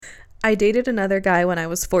I dated another guy when I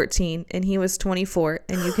was 14 and he was 24,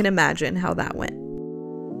 and you can imagine how that went.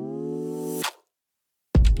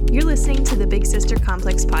 You're listening to the Big Sister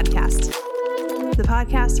Complex podcast, the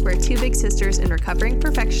podcast where two big sisters and recovering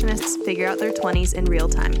perfectionists figure out their 20s in real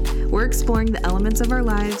time. We're exploring the elements of our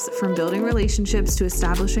lives, from building relationships to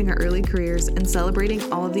establishing our early careers, and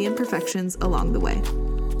celebrating all of the imperfections along the way.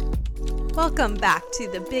 Welcome back to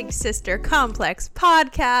the Big Sister Complex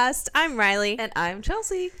podcast. I'm Riley. And I'm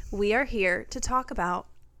Chelsea. We are here to talk about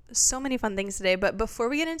so many fun things today, but before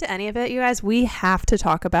we get into any of it, you guys, we have to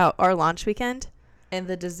talk about our launch weekend. And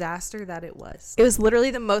the disaster that it was. It was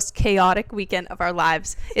literally the most chaotic weekend of our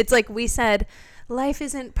lives. It's like we said, life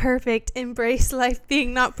isn't perfect. Embrace life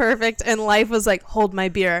being not perfect. And life was like, hold my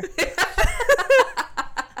beer.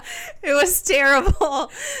 It was terrible.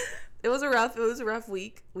 It was a rough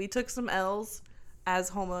week. We took some L's as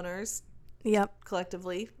homeowners. Yep.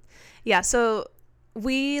 Collectively. Yeah. So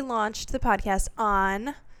we launched the podcast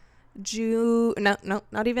on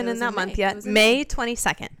not even in that month yet. May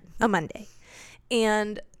 22nd, a Monday.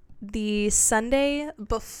 And the Sunday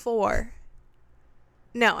before,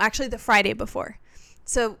 the Friday before.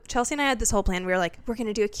 So Chelsea and I had this whole plan. We were like, we're going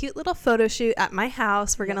to do a cute little photo shoot at my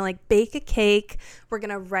house. We're going to like bake a cake. We're going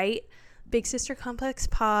to write Big Sister Complex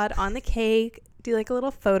Pod on the cake, do like a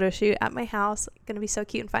little photo shoot at my house. Going to be so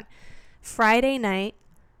cute and fun. Friday night,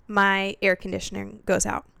 my air conditioning goes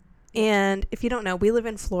out. And if you don't know, we live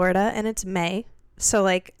in Florida and it's May. So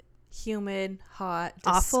like humid, hot,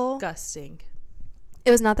 awful, disgusting.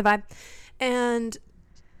 It was not the vibe. And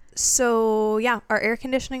so, yeah, our air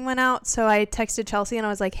conditioning went out. So I texted Chelsea and I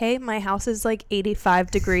was like, hey, my house is like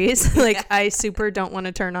 85 degrees. Like, I super don't want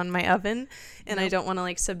to turn on my oven and I don't want to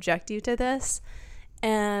like subject you to this.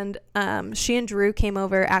 And she and Drew came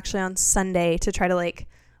over actually on Sunday to try to like,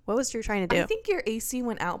 what was Drew trying to do? I think your AC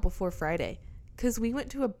went out before Friday because we went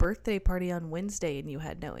to a birthday party on Wednesday and you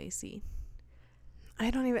had no AC.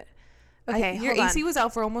 I don't even... Okay, your AC was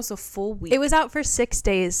out for almost a full week. It was out for 6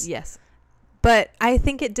 days. Yes. But I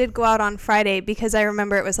think it did go out on Friday because I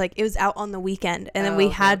remember it was out on the weekend. And then we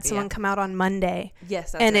had someone come out on Monday.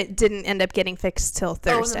 Yes, that's and right. It didn't end up getting fixed till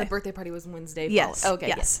Thursday. Oh, and then the birthday party was Wednesday. Yes. Okay,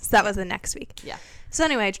 yes. So that was the next week. Yeah. So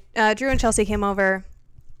anyway, Drew and Chelsea came over.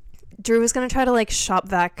 Drew was going to try to like shop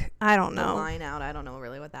vac. I don't know. The line out. I don't know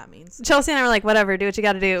really what that means. Chelsea and I were like, whatever, do what you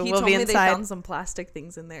got to do. We'll be inside. They found some plastic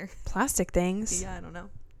things in there. Plastic things? Yeah, I don't know.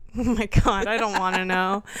 Oh my God, I don't want to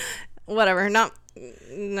know. Whatever. Nah,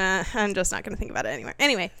 I'm just not going to think about it anymore.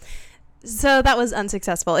 Anyway, so that was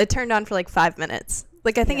unsuccessful. It turned on for like 5 minutes.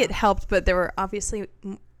 Like, I think it helped, but there were obviously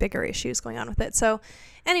bigger issues going on with it. So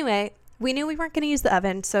anyway, we knew we weren't going to use the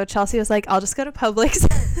oven. So Chelsea was like, I'll just go to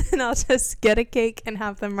Publix and I'll just get a cake and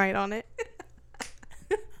have them write on it.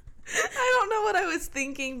 I don't know what I was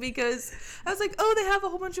thinking because I was like, oh, they have a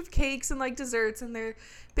whole bunch of cakes and like desserts in their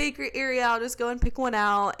bakery area. I'll just go and pick one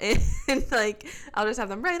out and like I'll just have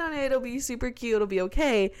them write on it. It'll be super cute. It'll be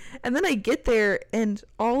okay. And then I get there and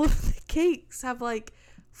all of the cakes have like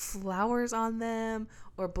flowers on them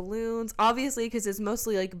or balloons, obviously, because it's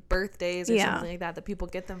mostly like birthdays or something like that people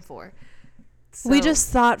get them for. So, we just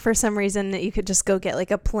thought for some reason that you could just go get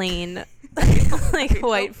like a plain like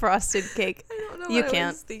white frosted cake. I don't know you what can't.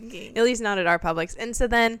 I was thinking. At least not at our Publix. And so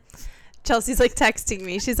then Chelsea's like texting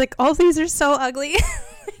me. She's like, all these are so ugly.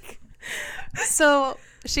 So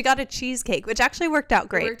she got a cheesecake, which actually worked out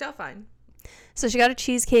great. It worked out fine. So she got a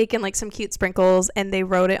cheesecake and like some cute sprinkles, and they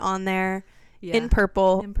wrote it on there in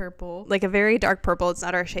purple. Like a very dark purple. It's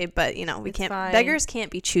not our shade, but you know, beggars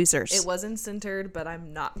can't be choosers. It wasn't centered, but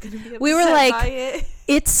I'm not going to be upset we were like, by it.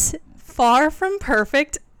 It's far from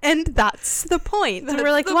perfect. And that's the point. And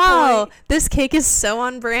we're like, wow, this cake is so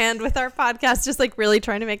on brand with our podcast, just like really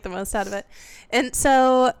trying to make the most out of it. And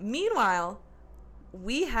so meanwhile,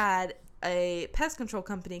 we had a pest control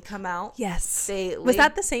company come out. Yes. Was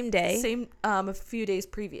that the same day? A few days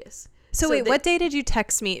previous. So wait, what day did you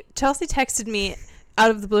text me? Chelsea texted me out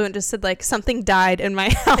of the blue and just said like something died in my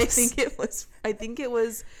house. I think it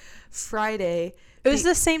was Friday. It was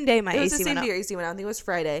the same day my AC went out. It was the same day your AC went out. I think it was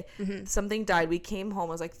Friday. Mm-hmm. Something died. We came home.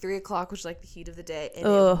 It was like 3 o'clock, which is like the heat of the day. And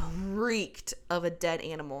it reeked of a dead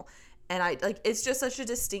animal. And I like, it's just such a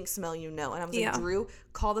distinct smell, you know. And I was like, Drew,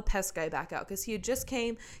 call the pest guy back out. Because he had just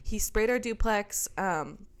came. He sprayed our duplex.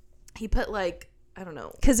 He put like, I don't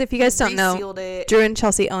know. Because if you guys don't know, Drew and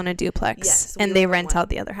Chelsea own a duplex. Yes, and they rent out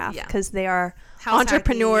the other half. Because they are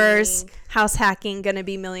entrepreneurs, house hacking, going to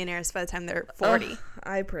be millionaires by the time they're 40.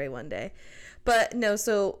 I pray one day. But no,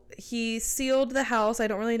 so he sealed the house. I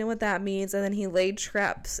don't really know what that means. And then he laid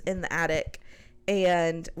traps in the attic.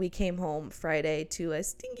 And we came home Friday to a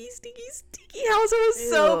stinky house. It was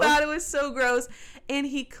so bad. It was so gross. And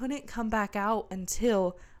he couldn't come back out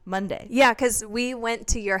until Monday. Yeah, because we went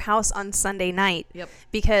to your house on Sunday night. Yep.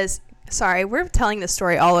 Because, sorry, we're telling this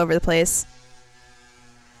story all over the place.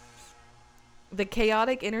 The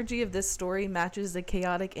chaotic energy of this story matches the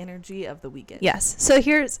chaotic energy of the weekend. Yes. So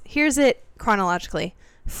here's it chronologically.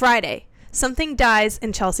 Friday, something dies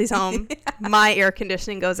in Chelsea's home. My air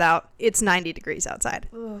conditioning goes out. It's 90 degrees outside.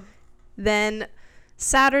 Ugh. Then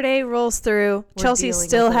Saturday rolls through. Chelsea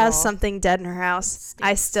still has something dead in her house.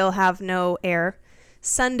 I still have no air.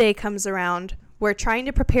 Sunday comes around. We're trying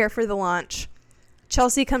to prepare for the launch.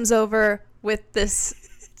 Chelsea comes over with this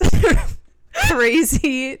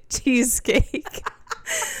crazy cheesecake.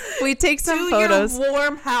 We take some photos. Your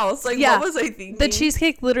warm house. Like, what was I thinking? The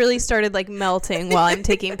cheesecake literally started like melting while I'm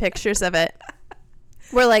taking pictures of it.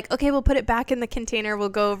 We're like, okay, we'll put it back in the container. We'll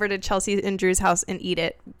go over to Chelsea and Drew's house and eat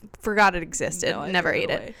it. Forgot it existed. No, Never ate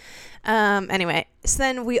it. Anyway, so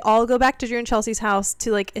then we all go back to Drew and Chelsea's house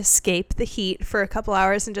to like escape the heat for a couple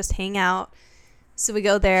hours and just hang out. So we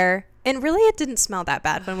go there. And really, it didn't smell that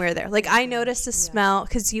bad when we were there. Like, I noticed a smell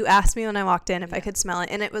because you asked me when I walked in if I could smell it.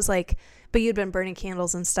 And it was like, but you'd been burning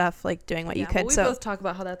candles and stuff, like doing what you could. Well, we both talk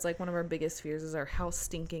about how that's like one of our biggest fears is our house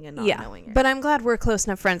stinking and not knowing it. But I'm glad we're close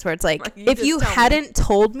enough friends where it's like, if you hadn't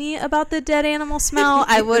told me about the dead animal smell,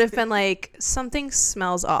 I would have been like, something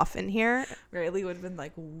smells off in here. Riley would have been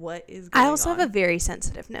like, what is going on? I also have a very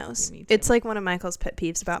sensitive nose. It's like one of Michael's pet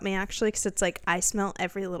peeves about me, actually, because it's like, I smell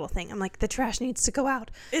every little thing. I'm like, the trash needs to go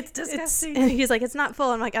out. It's disgusting. And he's like, it's not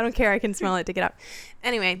full. I'm like, I don't care. I can smell it to get out.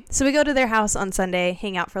 Anyway, so we go to their house on Sunday,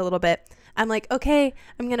 hang out for a little bit. I'm like, okay,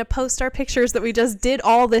 I'm going to post our pictures that we just did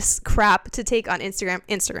all this crap to take on Instagram.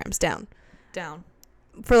 Instagram's down.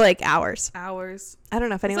 For like hours. I don't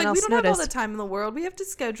know if anyone else noticed. We don't have all the time in the world. We have to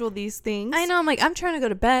schedule these things. I know. I'm like, I'm trying to go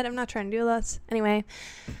to bed. I'm not trying to do this. Anyway,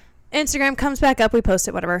 Instagram comes back up. We post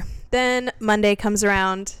it, whatever. Then Monday comes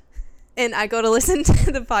around and I go to listen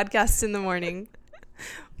to the podcast in the morning.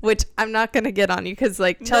 Which I'm not going to get on you because,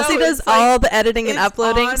 like, Chelsea does all the editing and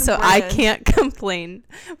uploading, so I can't complain.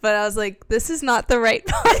 But I was like, this is not the right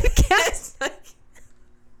podcast.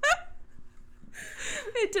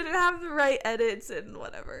 It didn't have the right edits and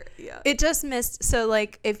whatever. Yeah. It just missed. So,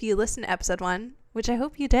 like, if you listen to episode 1, which I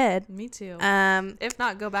hope you did. Me too. If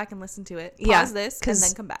not, go back and listen to it. Pause this and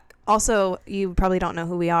then come back. Also, you probably don't know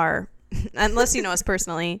who we are. Unless you know us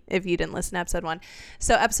personally, if you didn't listen to episode 1.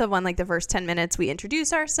 So episode 1, like the first 10 minutes, we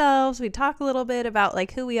introduce ourselves. We talk a little bit about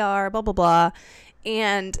like who we are, blah, blah, blah.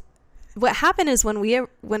 And what happened is when we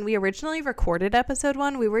originally recorded episode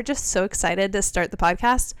 1, we were just so excited to start the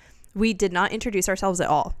podcast. We did not introduce ourselves at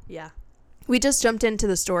all. Yeah. We just jumped into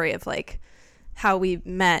the story of like how we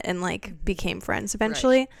met and like became friends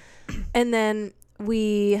eventually. Right. And then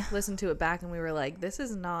we listened to it back and we were like, this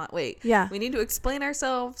is not, we need to explain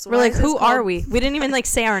ourselves. We're like, who are we? We didn't even like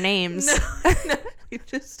say our names. No, we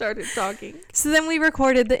just started talking. So then we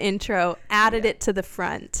recorded the intro, added it to the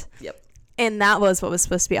front. Yep. And that was what was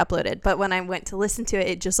supposed to be uploaded. But when I went to listen to it,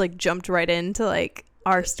 it just like jumped right into like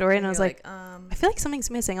our story. And I was like, I feel like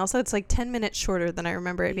something's missing. Also, it's like 10 minutes shorter than I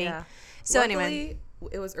remember it being. So luckily, anyway.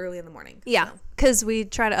 It was early in the morning. Yeah. Because we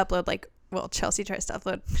try to upload like, well, Chelsea tries to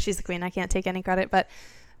upload. She's the queen. I can't take any credit. But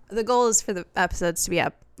the goal is for the episodes to be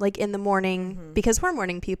up like in the morning because we're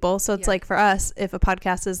morning people. So it's like for us, if a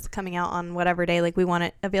podcast is coming out on whatever day, like we want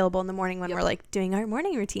it available in the morning when we're like doing our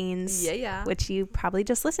morning routines. Yeah. Which you probably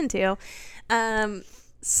just listened to.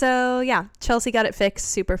 So yeah, Chelsea got it fixed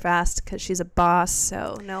super fast because she's a boss.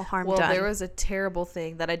 So no harm done. Well, there was a terrible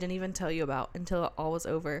thing that I didn't even tell you about until it all was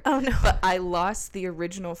over. Oh no! But I lost the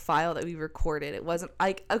original file that we recorded. It wasn't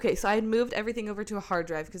like so I had moved everything over to a hard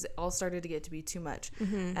drive because it all started to get to be too much,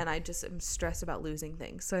 and I just am stressed about losing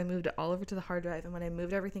things. So I moved it all over to the hard drive, and when I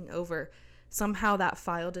moved everything over, somehow that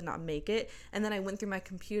file did not make it. And then I went through my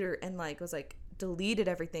computer and deleted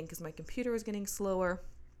everything because my computer was getting slower.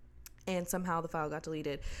 And somehow the file got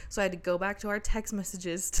deleted. So I had to go back to our text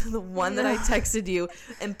messages to the one that I texted you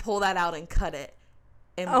and pull that out and cut it.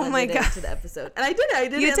 And blend it into the episode. And I did it. I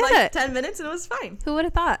did it in like 10 minutes and it was fine. Who would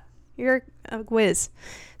have thought? You're a whiz.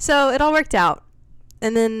 So it all worked out.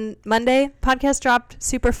 And then Monday, podcast dropped.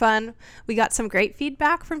 Super fun. We got some great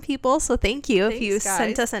feedback from people. So thank you. If you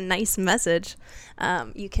sent us a nice message,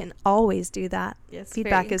 you can always do that. Yes,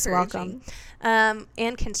 feedback is welcome.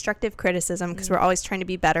 And constructive criticism because we're always trying to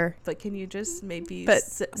be better. But can you just maybe... But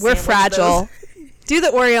we're fragile. Do the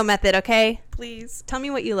Oreo method, okay? Please. Tell me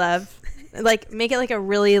what you love. Like, make it like a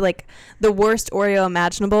really, like, the worst Oreo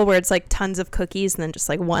imaginable where it's like tons of cookies and then just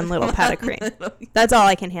like one little pat of cream. That's all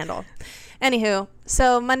I can handle. Anywho,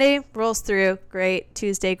 so Monday rolls through. Great.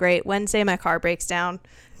 Tuesday, great. Wednesday, my car breaks down.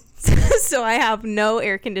 So I have no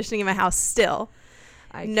air conditioning in my house still.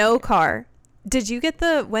 No car. Did you get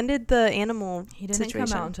when did the animal He didn't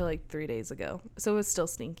situation come out until like 3 days ago. So it was still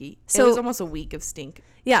stinky. So it was almost a week of stink.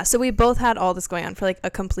 Yeah. So we both had all this going on for like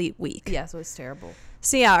a complete week. Yeah. So it was terrible.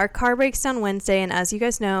 So yeah, our car breaks down Wednesday. And as you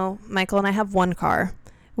guys know, Michael and I have one car,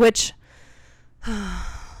 which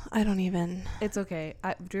I don't even. It's okay.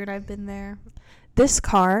 Drew and I've been there. This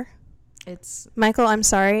car. It's Michael, I'm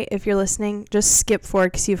sorry if you're listening. Just skip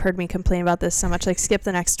forward because you've heard me complain about this so much. Like skip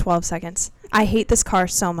the next 12 seconds. I hate this car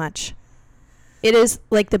so much. It is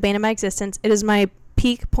like the bane of my existence. It is my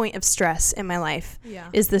peak point of stress in my life. Yeah.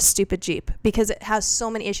 Is this stupid Jeep because it has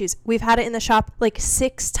so many issues. We've had it in the shop like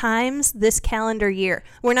 6 times this calendar year.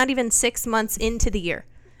 We're not even 6 months into the year.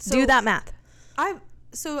 So do that math.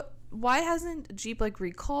 So why hasn't Jeep like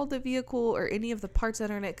recalled the vehicle or any of the parts that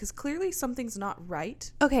are in it? Because clearly something's not right.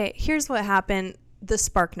 Okay, here's what happened. The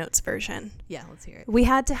Spark Notes version. Yeah, let's hear it. We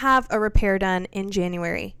had to have a repair done in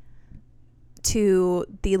January to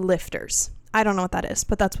the lifters. I don't know what that is,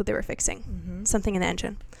 but that's what they were fixing. Mm-hmm. Something in the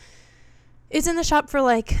engine. It's in the shop for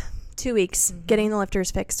like 2 weeks, getting the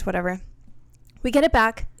lifters fixed, whatever. We get it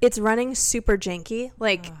back. It's running super janky.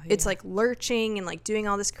 Like, it's like lurching and like doing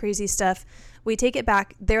all this crazy stuff. We take it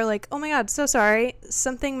back. They're like, oh my God, so sorry.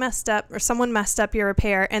 Something messed up or someone messed up your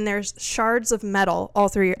repair. And there's shards of metal all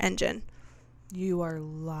through your engine. You are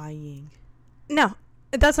lying. No,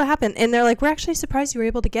 that's what happened. And they're like, we're actually surprised you were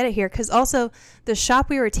able to get it here. Because also the shop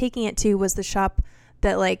we were taking it to was the shop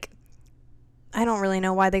that like, I don't really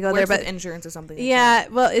know why they go there, but insurance or something. Yeah,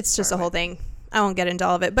 well, it's just a whole thing. I won't get into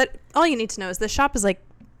all of it. But all you need to know is the shop is like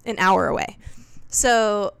an hour away.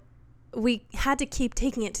 So we had to keep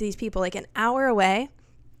taking it to these people like an hour away,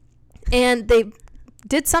 and they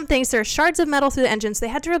did something. So there's shards of metal through the engine, so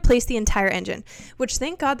they had to replace the entire engine, which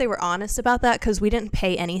thank God they were honest about that because we didn't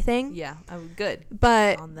pay anything. Yeah, good.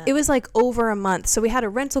 But it was like over a month. So we had a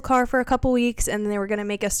rental car for a couple weeks, and they were going to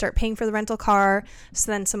make us start paying for the rental car.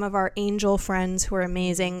 So then some of our angel friends who are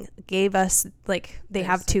amazing gave us, like, they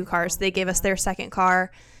have 2 cars. They gave us their second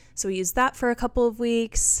car. So we used that for a couple of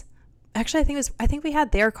weeks. Actually, I think we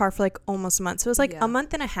had their car for like almost a month. So it was like a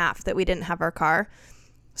month and a half that we didn't have our car.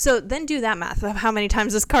 So then do that math of how many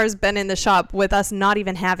times this car's been in the shop with us not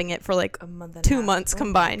even having it for like 2 months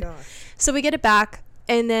combined. So we get it back,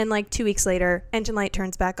 and then like 2 weeks later, engine light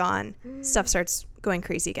turns back on. Stuff starts going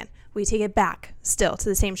crazy again. We take it back still to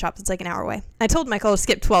the same shop that's like an hour away. I told Michael to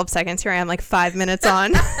skip 12 seconds. Here I am like 5 minutes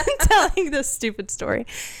on telling this stupid story.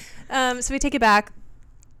 So we take it back.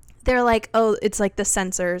 They're like, oh, it's like the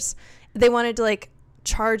sensors. They wanted to like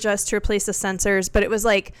charge us to replace the sensors, but it was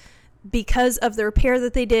like because of the repair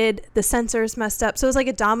that they did, the sensors messed up. So it was like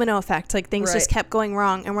a domino effect. Like things just kept going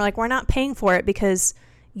wrong, and we're like, we're not paying for it because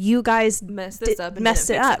you guys messed it up.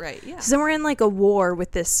 Right? Yeah. So we're in like a war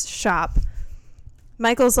with this shop.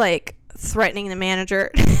 Michael's like threatening the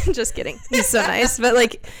manager. Just kidding. He's so nice, but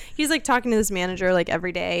like he's like talking to this manager like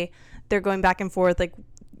every day. They're going back and forth, like,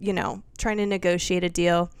 you know, trying to negotiate a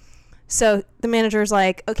deal. So the manager's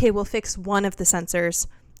like, okay, we'll fix one of the sensors.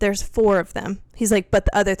 There's 4 of them. He's like, but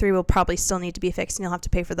the other 3 will probably still need to be fixed, and you'll have to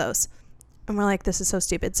pay for those. And we're like, this is so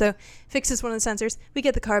stupid. So fixes one of the sensors. We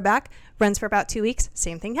get the car back, runs for about 2 weeks.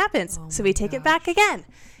 Same thing happens. So we take it back again.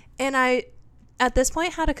 And I, at this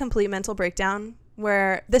point, had a complete mental breakdown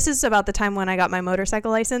where this is about the time when I got my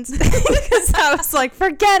motorcycle license. Because I was like,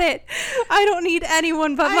 forget it. I don't need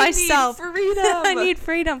anyone but myself. I need freedom. I need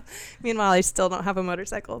freedom. Meanwhile, I still don't have a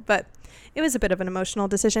motorcycle. But it was a bit of an emotional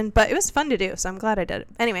decision, but it was fun to do, so I'm glad I did it.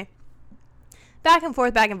 Anyway, back and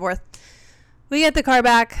forth. We get the car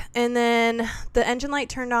back, and then the engine light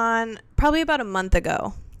turned on probably about a month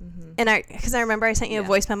ago. And because I remember I sent you a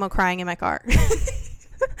voice memo crying in my car.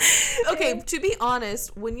 Okay, to be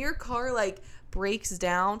honest, when your car like breaks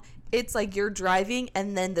down, it's like you're driving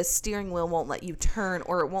and then the steering wheel won't let you turn,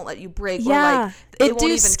 or it won't let you brake. Yeah, or like it won't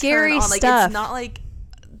even scary turn on. Like stuff. it's not like,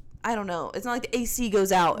 I don't know. It's not like the AC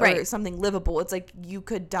goes out or something livable. It's like you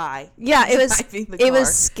could die. Yeah, it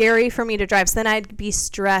was scary for me to drive. So then I'd be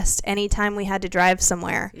stressed anytime we had to drive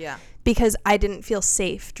somewhere. Yeah. Because I didn't feel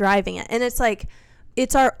safe driving it. And it's like,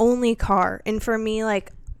 it's our only car. And for me,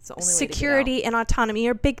 like, security and autonomy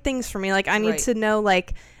are big things for me. Like, I need to know,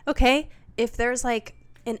 like, okay, if there's like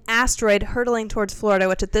an asteroid hurtling towards Florida,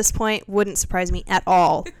 which at this point wouldn't surprise me at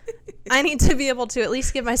all, I need to be able to at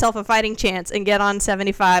least give myself a fighting chance and get on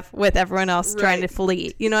 75 with everyone else trying to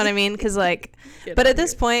flee. You know what I mean? Because like, but at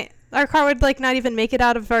this point, our car would like not even make it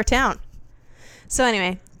out of our town. So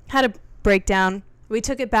anyway, had a breakdown. We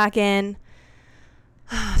took it back in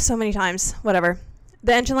so many times, whatever.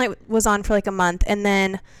 the engine light was on for like a month. And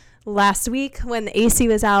then last week when the AC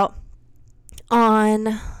was out on,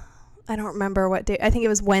 I don't remember what day, I think it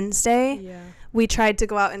was Wednesday. Yeah. We tried to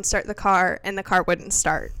go out and start the car, and the car wouldn't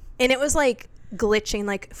start. And it was like glitching,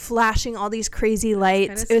 like flashing all these crazy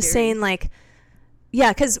lights. It was saying like,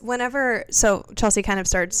 yeah, because so Chelsea kind of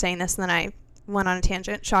started saying this, and then I went on a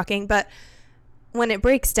tangent, shocking, but when it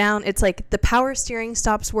breaks down, it's like the power steering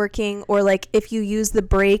stops working, or like if you use the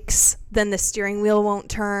brakes, then the steering wheel won't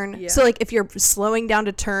turn. Yeah. So like if you're slowing down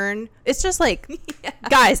to turn, it's just like,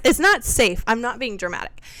 guys, it's not safe. I'm not being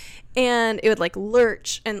dramatic. And it would like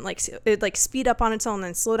lurch and like it'd like speed up on its own,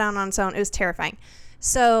 then slow down on its own. It was terrifying.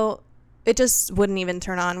 So it just wouldn't even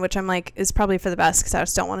turn on, which I'm like is probably for the best because I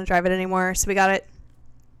just don't want to drive it anymore. So we had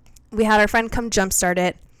our friend come jumpstart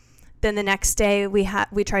it. Then the next day we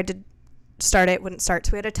tried to start it, wouldn't start.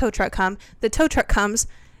 So we had a tow truck come. The tow truck comes,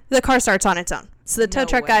 the car starts on its own. So the tow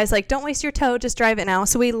truck guy's like, don't waste your tow, just drive it now.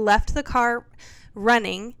 So we left the car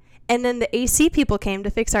running, and then the AC people came to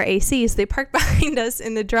fix our AC. So they parked behind us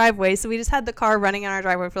in the driveway. So we just had the car running on our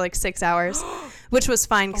driveway for like 6 hours, which was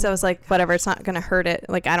fine because I was like, whatever, it's not going to hurt it.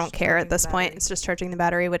 Like, I don't care at this point. It's just charging the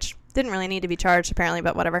battery, which didn't really need to be charged apparently,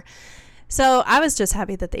 but whatever. So I was just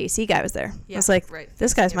happy that the AC guy was there. Yeah, I was like,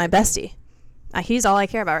 this guy's my bestie. He's all I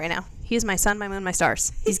care about right now. He's my sun, my moon, my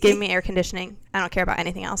stars. He's giving me air conditioning. I don't care about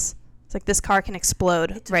anything else. It's like this car can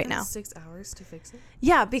explode right now. 6 hours to fix it?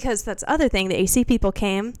 Yeah, because that's the other thing. The AC people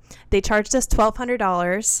came. They charged us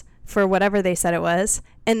 $1,200 for whatever they said it was.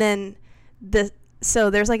 And then so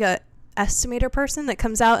there's like a estimator person that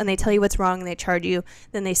comes out and they tell you what's wrong and they charge you.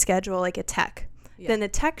 Then they schedule like a tech. Yeah. Then the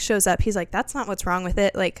tech shows up. He's like, that's not what's wrong with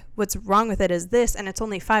it. Like, what's wrong with it is this, and it's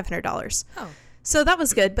only $500. Oh. So that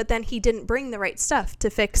was good, but then he didn't bring the right stuff to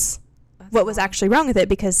fix what was actually wrong with it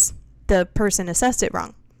because the person assessed it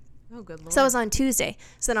wrong. Oh, good Lord. So it was on Tuesday.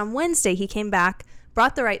 So then on Wednesday, he came back,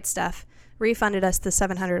 brought the right stuff, refunded us the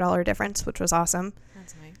 $700 difference, which was awesome.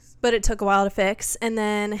 That's nice. But it took a while to fix, and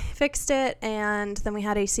then fixed it, and then we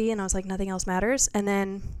had AC, and I was like, nothing else matters. And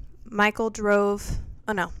then I drove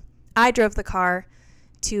the car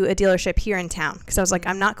to a dealership here in town because I was like,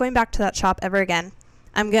 I'm not going back to that shop ever again.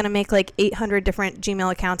 I'm going to make like 800 different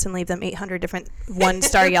Gmail accounts and leave them 800 different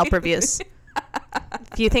 1-star Yelp reviews.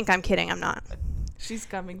 If you think I'm kidding, I'm not. She's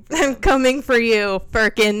coming for I'm coming for you,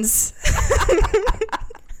 Perkins.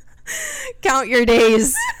 Count your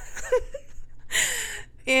days.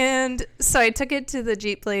 And so I took it to the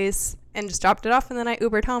Jeep place and just dropped it off, and then I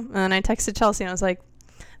Ubered home. And then I texted Chelsea and I was like,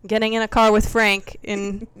 I'm getting in a car with Frank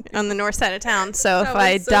on the north side of town, so if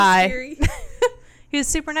I die. He was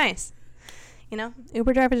super nice. You know,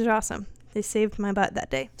 Uber drivers are awesome. They saved my butt that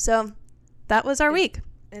day. So that was our week.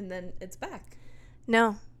 And then it's back.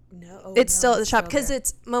 No. It's still at the shop because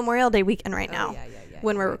it's Memorial Day weekend right now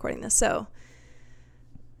when we're recording this. So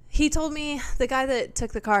he told me, the guy that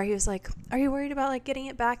took the car, he was like, are you worried about like getting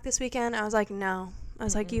it back this weekend? I was like, no. I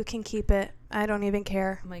was like, you can keep it. I don't even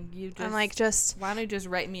care. I'm like, why don't you just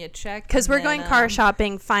write me a check? Because we're going car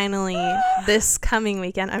shopping finally this coming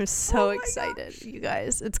weekend. I'm so excited, gosh. You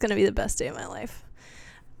guys. It's going to be the best day of my life.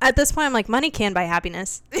 At this point, I'm like, money can buy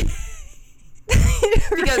happiness.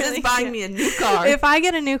 Because really it's buying me a new car. If I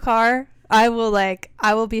get a new car, I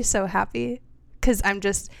will be so happy. Because I'm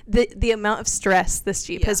just, the amount of stress this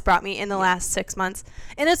Jeep has brought me in the last 6 months.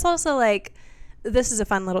 And it's also like, this is a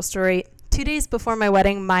fun little story. 2 days before my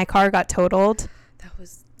wedding, my car got totaled. That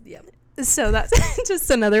was, So that's just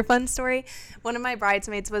another fun story. One of my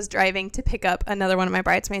bridesmaids was driving to pick up another one of my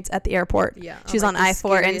bridesmaids at the airport. Yeah. She was on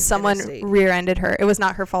I-4 and someone rear-ended her. It was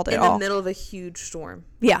not her fault at all. In the middle of a huge storm.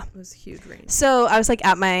 Yeah. It was huge rain. So I was like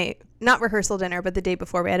at my, not rehearsal dinner, but the day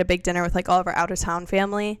before we had a big dinner with like all of our out-of-town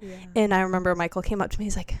family. Yeah. And I remember Michael came up to me.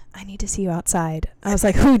 He's like, I need to see you outside. I was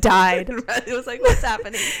like, who died? It was like, what's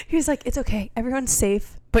happening? He was like, it's okay. Everyone's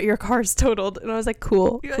safe, but your car's totaled. And I was like,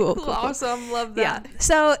 cool. Cool. Awesome. Love that. Yeah.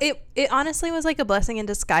 So it honestly was like a blessing in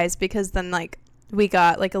disguise because then like we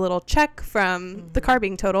got like a little check from the car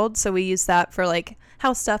being totaled. So we used that for like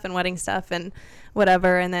house stuff and wedding stuff and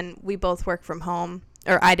whatever. And then we both work from home.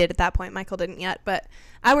 Or I did at that point. Michael didn't yet. But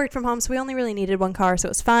I worked from home, so we only really needed one car, so it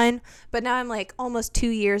was fine. But now I'm like almost 2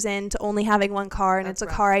 years into only having one car, and it's a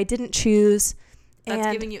car I didn't choose.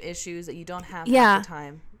 That's giving you issues that you don't have half the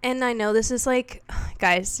time. And I know this is like,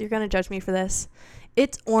 guys, you're going to judge me for this.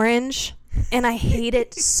 It's orange, and I hate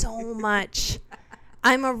it so much.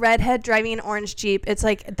 I'm a redhead driving an orange Jeep. It's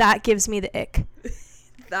like, that gives me the ick.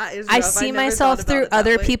 That is rough. I see myself through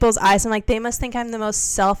other people's eyes. I'm like, they must think I'm the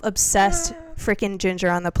most self-obsessed freaking ginger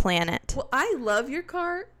on the planet. Well, I love your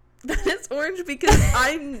car, That is orange because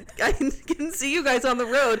I can see you guys on the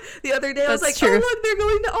road. The other day I was like, true. oh, look, they're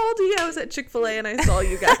going to Aldi. I was at Chick-fil-A and I saw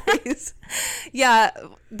you guys. Yeah,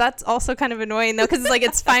 that's also kind of annoying, though, because it's like,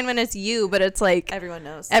 it's fine when it's you, but it's like... Everyone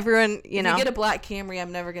knows. Everyone, if you get a black Camry,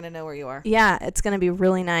 I'm never going to know where you are. Yeah, it's going to be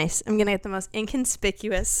really nice. I'm going to get the most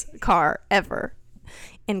inconspicuous car ever.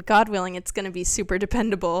 And God willing, it's going to be super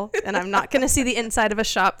dependable. And I'm not going to see the inside of a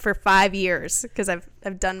shop for 5 years because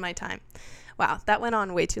I've done my time. Wow, that went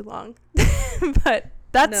on way too long. But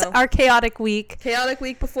that's our chaotic week. Chaotic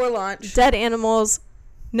week before launch. Dead animals,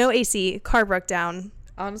 no AC, car broke down.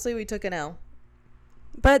 Honestly, we took an L.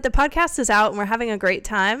 But the podcast is out and we're having a great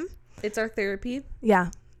time. It's our therapy.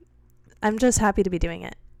 Yeah. I'm just happy to be doing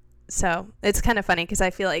it. So it's kind of funny because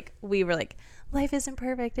I feel like we were like, life isn't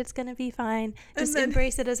perfect. It's going to be fine. Just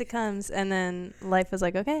embrace it as it comes. And then life was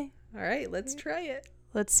like, okay. All right, let's try it.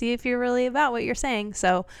 Let's see if you're really about what you're saying.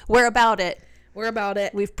 So we're about it. We're about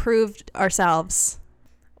it. We've proved ourselves.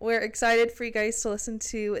 We're excited for you guys to listen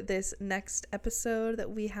to this next episode that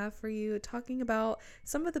we have for you, talking about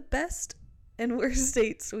some of the best and worst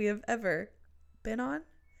dates we have ever been on.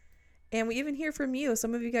 And we even hear from you.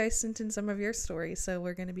 Some of you guys sent in some of your stories, so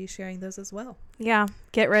we're going to be sharing those as well. Yeah.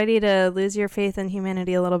 Get ready to lose your faith in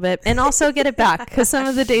humanity a little bit and also get it back because some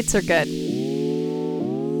of the dates are good.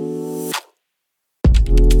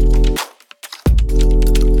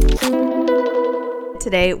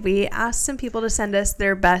 Today, we asked some people to send us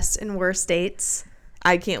their best and worst dates.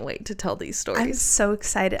 I can't wait to tell these stories. I'm so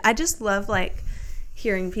excited. I just love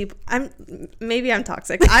hearing people. Maybe I'm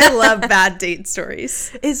toxic. I love bad date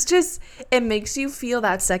stories. It's just, it makes you feel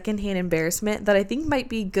that secondhand embarrassment that I think might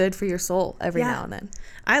be good for your soul every now and then.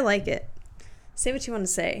 I like it. Say what you want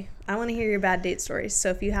to say. I want to hear your bad date stories. So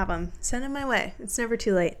if you have them, send them my way. It's never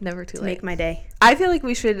too late. Never too to late. Make my day. I feel like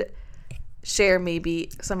we should share maybe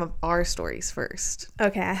some of our stories first.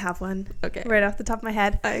 Okay, I have one. Okay. Right off the top of my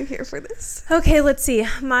head. I'm here for this. Okay, let's see.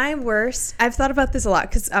 My worst, I've thought about this a lot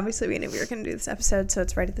because obviously we knew we were going to do this episode, so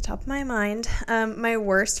it's right at the top of my mind. My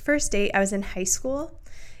worst first date, I was in high school,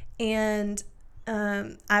 and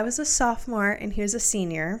I was a sophomore and he was a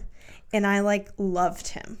senior, and I loved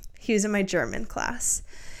him. He was in my German class.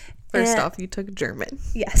 First off, you took German.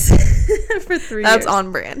 Yes. For 3 years. That's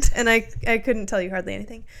on brand. And I couldn't tell you hardly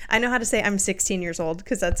anything. I know how to say I'm 16 years old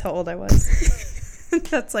because that's how old I was.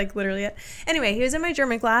 That's literally it. Anyway, he was in my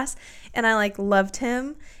German class and I loved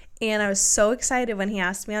him. And I was so excited when he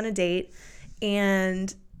asked me on a date.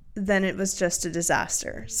 And then it was just a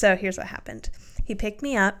disaster. So here's what happened. He picked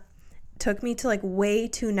me up, took me to way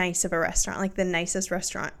too nice of a restaurant, the nicest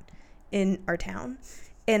restaurant in our town.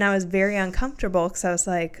 And I was very uncomfortable because I was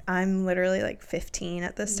I'm literally 15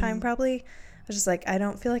 at this time probably. I was just I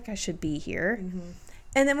don't feel like I should be here. Mm-hmm.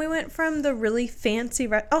 And then we went from the really fancy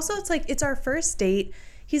also, it's our first date.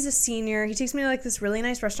 He's a senior. He takes me to this really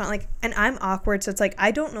nice restaurant. And I'm awkward, so it's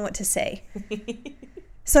I don't know what to say.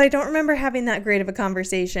 So I don't remember having that great of a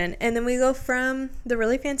conversation. And then we go from the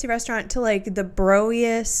really fancy restaurant to the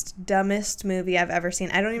broiest, dumbest movie I've ever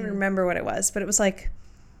seen. I don't even remember what it was, but it was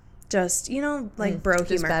just, bro humor.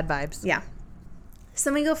 Just bad vibes. Yeah. So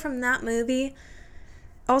then we go from that movie.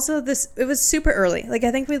 Also, it was super early. I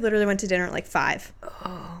think we literally went to dinner at 5.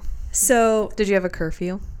 Oh. So. Did you have a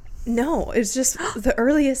curfew? No, it was just the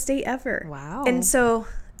earliest date ever. Wow. And so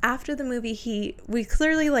after the movie, we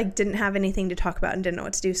clearly didn't have anything to talk about and didn't know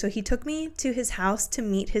what to do. So he took me to his house to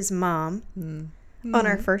meet his mom on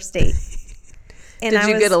our first date. And Did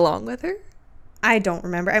you get along with her? I don't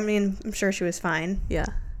remember. I mean, I'm sure she was fine. Yeah.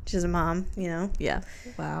 She's a mom, Yeah.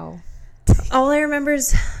 Wow. All I remember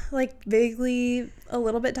is vaguely a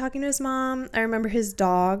little bit talking to his mom. I remember his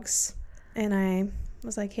dogs, and I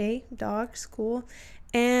was hey, dogs, cool.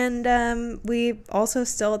 And we also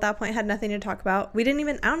still at that point had nothing to talk about. I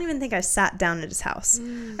don't even think I sat down at his house.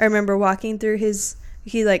 I remember walking through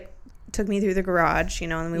he took me through the garage,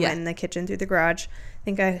 and then we went in the kitchen through the garage. I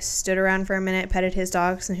think I stood around for a minute, petted his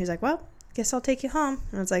dogs, and he was well, guess I'll take you home.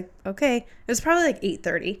 And I was okay. It was probably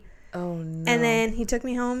 8:30. Oh no. And then he took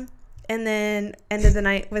me home and then ended the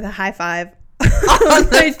night with a high five on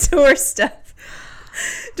my doorstep.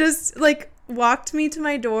 Just walked me to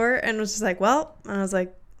my door and was just well, and I was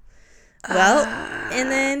well, and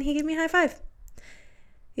then he gave me a high five.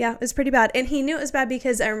 Yeah, it was pretty bad. And he knew it was bad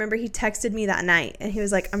because I remember he texted me that night and he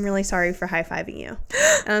was I'm really sorry for high-fiving you.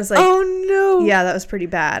 And I was oh no. Yeah, that was pretty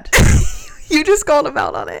bad. You just called him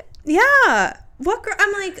out on it. Yeah. What girl?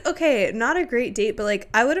 I'm okay, not a great date, but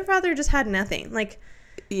I would have rather just had nothing.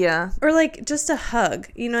 Yeah. Or just a hug.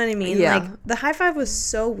 You know what I mean? Yeah. The high five was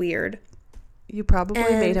so weird. You probably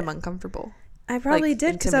made him uncomfortable. I probably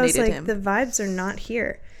did because I was intimidated him. the vibes are not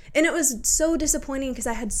here. And it was so disappointing because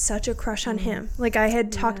I had such a crush on him. Like, I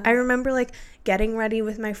had talked, I remember, like, getting ready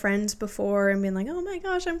with my friends before and being like, oh my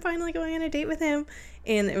gosh, I'm finally going on a date with him.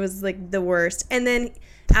 And it was, like, the worst. And then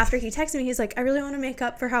after he texted me, he's like, I really want to make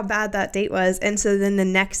up for how bad that date was. And so then the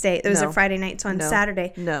next day, it was a Friday night, so on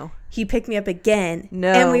Saturday, he picked me up again.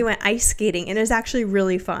 And we went ice skating, and it was actually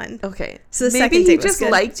really fun. Okay. So the maybe second he date was just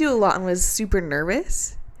good. liked you a lot and was super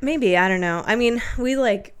nervous. Maybe, I don't know. I mean, we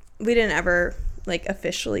didn't ever like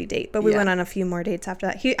officially date, but we went on a few more dates after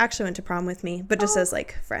that. He actually went to prom with me, but just as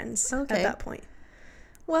like friends at that point.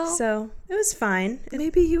 Well, so it was fine.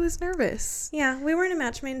 Maybe he was nervous. Yeah, we weren't a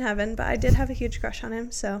match made in heaven, but I did have a huge crush on him.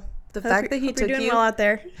 So the fact that he took doing well out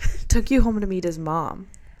there, took you home to meet his mom.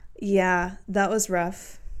 Yeah, that was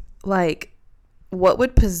rough. Like, what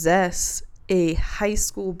would possess a high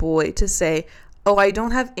school boy to say, oh, I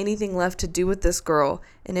don't have anything left to do with this girl,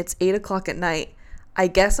 and it's 8:00 at night. I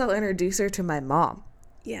guess I'll introduce her to my mom.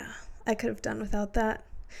 Yeah, I could have done without that.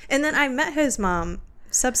 And then I met his mom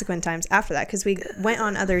subsequent times after that because we went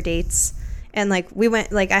on other dates. And, like, we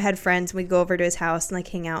went, like, I had friends. We'd go over to his house and, like,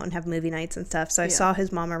 hang out and have movie nights and stuff. So I saw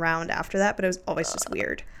his mom around after that, but it was always just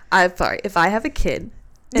weird. I'm sorry. If I have a kid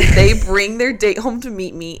and they bring their date home to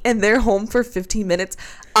meet me and they're home for 15 minutes,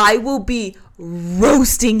 I will be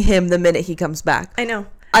roasting him the minute he comes back. I know.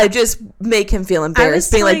 I just make him feel embarrassed,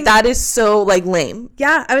 being like, that is so, like, lame.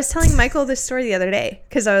 Yeah, I was telling Michael this story the other day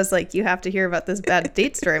because I was like, you have to hear about this bad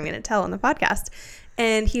date story I'm going to tell on the podcast.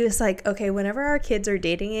 And he was like, okay, whenever our kids are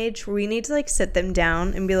dating age, we need to, like, sit them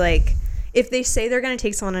down and be like, if they say they're going to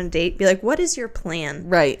take someone on a date, be like, what is your plan?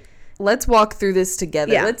 Right. Let's walk through this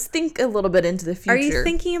together. Yeah. Let's think a little bit into the future. Are you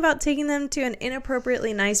thinking about taking them to an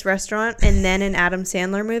inappropriately nice restaurant and then an Adam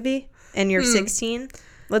Sandler movie and you're 16?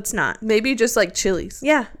 Let's not. Maybe just like Chili's.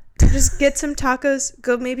 Yeah. Just get some tacos.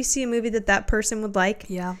 Go maybe see a movie that person would like.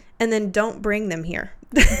 Yeah. And then don't bring them here.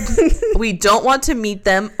 We don't want to meet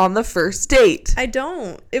them on the first date. I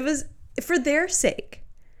don't. It was for their sake.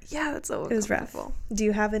 Yeah, that's so It was rough. Do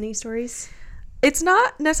you have any stories? It's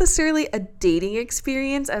not necessarily a dating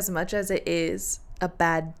experience as much as it is a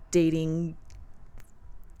bad dating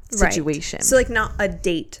situation. Right. So, like, not a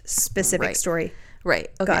date specific story. Right.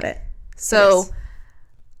 Okay. Got it. So,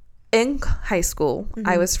 in high school,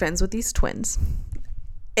 I was friends with these twins.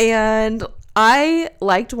 And I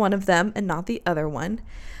liked one of them and not the other one.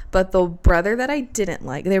 But the brother that I didn't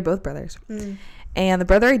like, they were both brothers. And the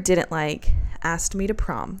brother I didn't like asked me to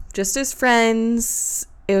prom. Just as friends.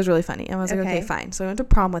 It was really funny. And I was like, okay, fine. So I went to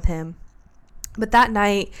prom with him. But that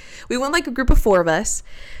night, we went like a group of 4 of us.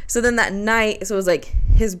 So then that night, so it was like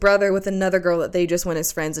his brother with another girl that they just went as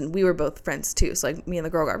friends. And we were both friends too. So like me and the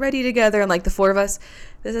girl got ready together. And like the 4 of us,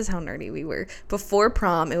 this is how nerdy we were. Before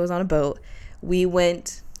prom, it was on a boat. We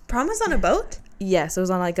went. Prom was on a boat? Yes, it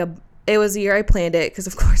was on like it was the year I planned it because,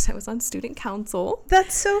 of course, I was on student council.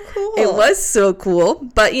 That's so cool. It was so cool.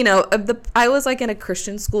 But, you know, I was, like, in a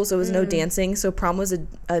Christian school, so it was no dancing. So prom was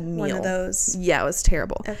a meal. One of those. Yeah, it was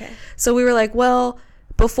terrible. Okay. So we were like, well,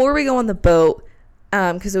 before we go on the boat,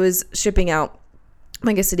 because it was shipping out,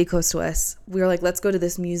 like, a city close to us, we were like, let's go to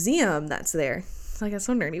this museum that's there. It's like, that's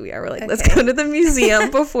so nerdy we are. We're like, let's go to the museum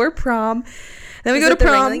before prom. Then we go to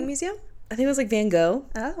prom. The Ringling Museum? I think it was like Van Gogh.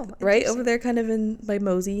 Oh, right over there, kind of in by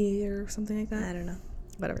Mosey or something like that. I don't know.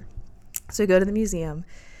 Whatever. So we go to the museum.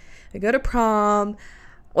 We go to prom.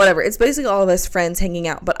 Whatever. It's basically all of us friends hanging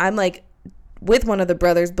out. But I'm like with one of the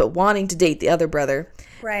brothers, but wanting to date the other brother.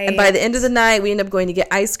 Right. And by the end of the night, we end up going to get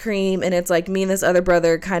ice cream, and it's like me and this other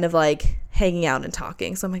brother kind of like hanging out and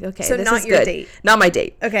talking. So I'm like, okay, so this not is your good. Date. Not my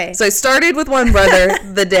date. Okay. So I started with one brother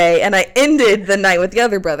the day, and I ended the night with the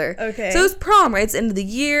other brother. Okay. So it was prom, right? It's the end of the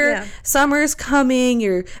year. Yeah. Summer's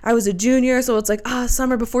coming. I was a junior, so it's like,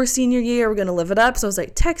 summer before senior year. We're gonna live it up. So I was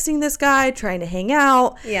like texting this guy, trying to hang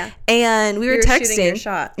out. Yeah. And we were texting. Shooting your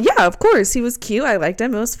shot. Yeah, of course. He was cute. I liked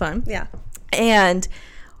him. It was fun. Yeah. And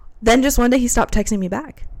then just one day he stopped texting me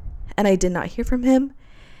back. And I did not hear from him.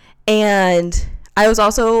 And I was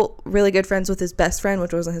also really good friends with his best friend,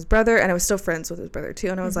 which wasn't his brother. And I was still friends with his brother, too.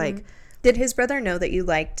 And I was like... Did his brother know that you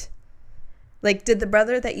liked... Like, did the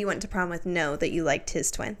brother that you went to prom with know that you liked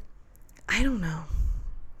his twin? I don't know.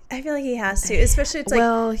 I feel like he has to. Especially, it's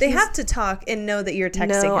like, they have to talk and know that you're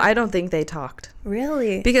texting him. I don't think they talked.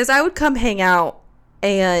 Really? Because I would come hang out,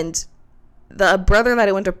 and the brother that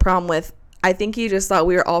I went to prom with, I think he just thought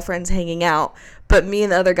we were all friends hanging out. But me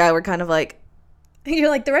and the other guy were kind of like... You're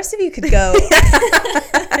like, the rest of you could go.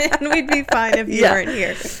 And we'd be fine if you weren't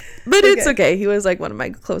here. But it's okay. He was like one of my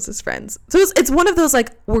closest friends. So it's one of those like,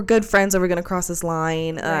 we're good friends, or we're going to cross this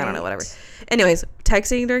line. Right. I don't know, whatever. Anyways,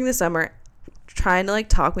 texting during the summer, trying to like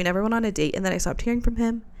talk. We never went on a date. And then I stopped hearing from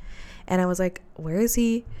him. And I was like, where is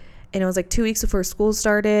he? And it was like 2 weeks before school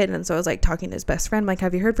started. And so I was like talking to his best friend. I'm like,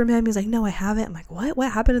 have you heard from him? He's like, no, I haven't. I'm like,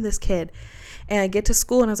 what happened to this kid? And I get to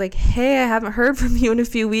school and I was like, hey, I haven't heard from you in a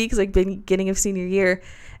few weeks, like beginning of senior year.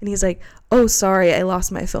 And he's like, oh, sorry, I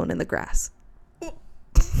lost my phone in the grass.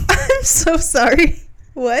 I'm so sorry.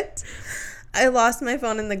 What? I lost my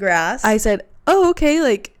phone in the grass. I said, oh, okay.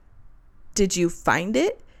 Like, did you find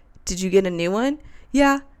it? Did you get a new one?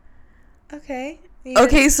 Yeah. Okay.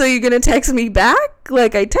 Okay, so you're going to text me back?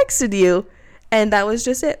 Like, I texted you. And that was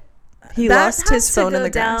just it. He lost his phone in the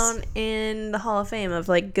grass. That has to go down in the Hall of Fame of,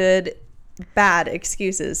 like, good, bad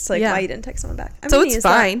excuses. Like, why you didn't text someone back. So it's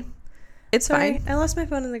fine. It's fine. I lost my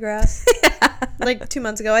phone in the grass. Like 2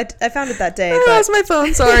 months ago. I found it that day. I lost my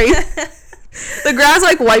phone. Sorry. The grass,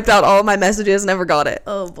 like, wiped out all of my messages. Never got it.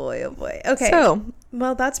 Oh, boy. Oh, boy. Okay. So.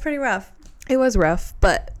 Well, that's pretty rough. It was rough,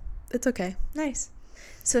 but it's okay. Nice.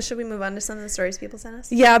 So should we move on to some of the stories people sent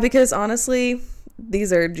us? Yeah, because honestly,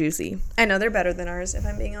 these are juicy. I know they're better than ours, if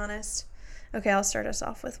I'm being honest. Okay, I'll start us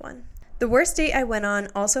off with one. The worst date I went on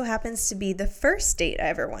also happens to be the first date I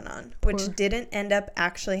ever went on, which didn't end up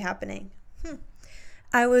actually happening.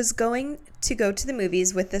 I was going to go to the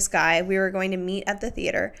movies with this guy. We were going to meet at the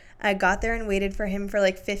theater. I got there and waited for him for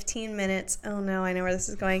like 15 minutes. Oh no, I know where this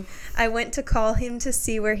is going. I went to call him to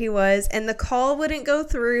see where he was, and the call wouldn't go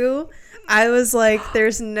through. I was like,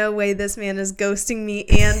 there's no way this man is ghosting me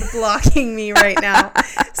and blocking me right now.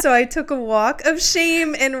 So I took a walk of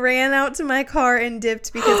shame and ran out to my car and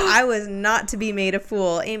dipped because I was not to be made a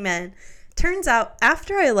fool. Amen. Turns out,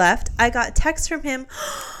 after I left, I got text from him.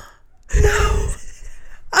 No.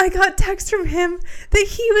 I got text from him that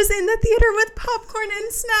he was in the theater with popcorn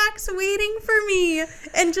and snacks waiting for me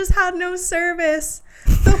and just had no service.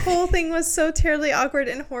 The whole thing was so terribly awkward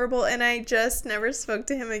and horrible, and I just never spoke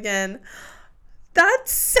to him again.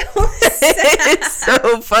 That's so sad. It's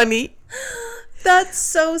so funny. That's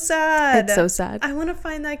so sad. It's so sad. I want to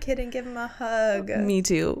find that kid and give him a hug. Me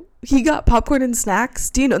too. He got popcorn and snacks.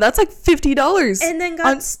 Do you know that's like $50? And then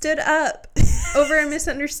got stood up over a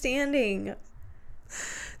misunderstanding.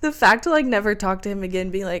 The fact to like never talk to him again,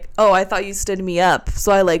 being like, oh, I thought you stood me up,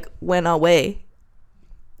 so I like went away.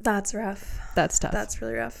 That's rough. That's tough. That's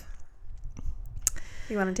really rough.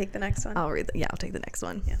 You want to take the next one? I'll take the next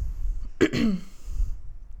one. Yeah.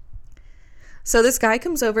 So this guy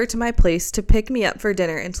comes over to my place to pick me up for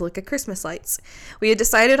dinner and to look at Christmas lights. We had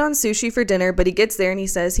decided on sushi for dinner, but he gets there and he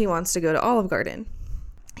says he wants to go to Olive Garden.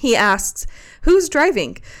 He asks, who's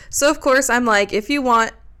driving? So of course I'm like, if you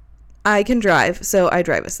want, I can drive. So I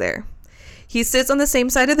drive us there. He sits on the same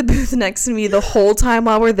side of the booth next to me the whole time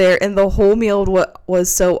while we're there, and the whole meal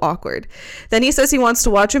was so awkward. Then he says he wants to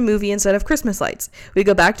watch a movie instead of Christmas lights. We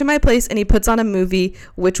go back to my place, and he puts on a movie,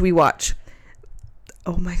 which we watch.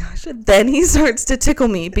 Oh my gosh. Then he starts to tickle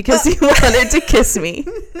me because he wanted to kiss me.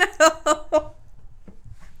 No.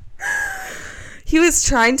 He was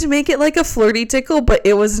trying to make it like a flirty tickle, but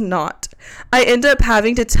it was not. I end up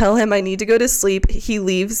having to tell him I need to go to sleep. He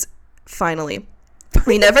leaves finally.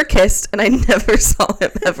 We never kissed, and I never saw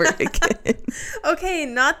him ever again. Okay,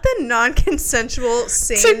 not the non-consensual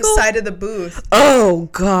same Tickle. side of the booth. Oh,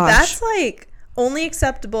 gosh. That's like only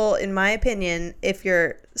acceptable, in my opinion, if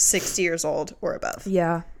you're 60 years old or above.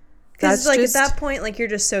 Yeah. Because like at that point, like you're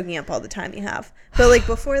just soaking up all the time you have. But like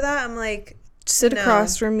before that, I'm like, sit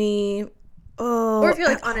across from me. Oh. Or if you're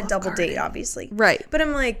like on a double date, obviously. Right. But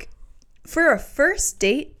I'm like, for a first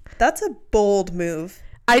date, that's a bold move.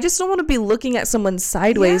 I just don't want to be looking at someone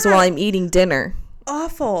sideways while I'm eating dinner.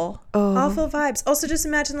 Awful. Oh. Awful vibes. Also, just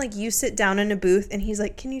imagine like you sit down in a booth and he's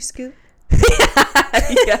like, can you scoot? Yeah,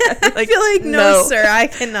 I feel like, no, sir, I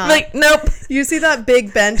cannot. Like, nope. You see that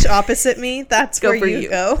big bench opposite me? That's where you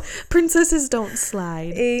go. Princesses don't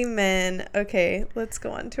slide. Amen. Okay, let's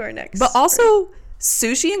go on to our next. But also,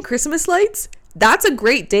 sushi and Christmas lights, that's a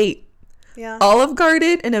great date. Yeah. Olive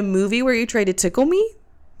Garden in a movie where you try to tickle me?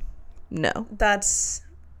 No. That's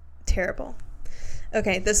terrible.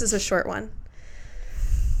 Okay, this is a short one.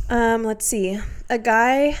 Let's see. I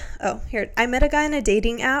met a guy on a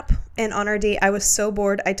dating app, and on our date, I was so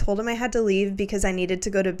bored, I told him I had to leave because I needed to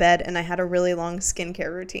go to bed, and I had a really long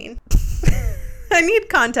skincare routine. I need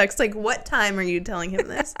context. Like, what time are you telling him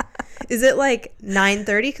this? Is it like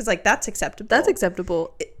 9:30? Because like that's acceptable. That's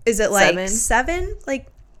acceptable. Is it like 7? Like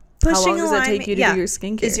pushing How long does it take you to do your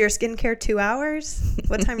skincare? Is your skincare 2 hours?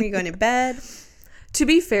 What time are you going to bed? To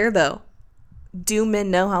be fair, though, do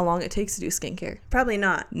men know how long it takes to do skincare? Probably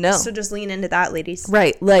not. No. So just lean into that, ladies.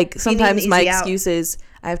 Right. Like, You sometimes need an my easy out. excuse is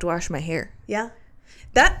I have to wash my hair. Yeah.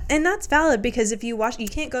 That's valid, because if you wash, you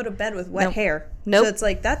can't go to bed with wet hair. Nope. So it's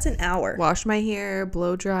like, that's an hour. Wash my hair,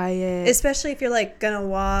 blow dry it. Especially if you're like gonna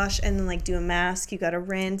wash and then like do a mask, you gotta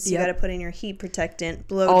rinse, you gotta put in your heat protectant,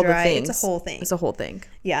 blow all dry. The things. It's a whole thing. It's a whole thing.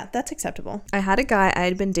 Yeah, that's acceptable. I had a guy I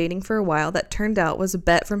had been dating for a while that turned out was a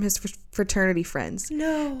bet from his fraternity friends.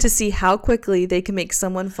 No. To see how quickly they can make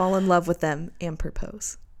someone fall in love with them and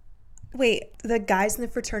propose. Wait, the guys in the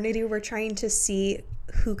fraternity were trying to see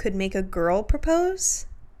who could make a girl propose?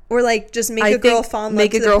 Or like just make a girl fall in love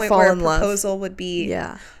to the point where a proposal would be...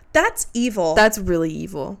 Yeah. That's evil. That's really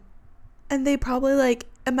evil. And they probably like,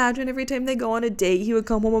 imagine every time they go on a date, he would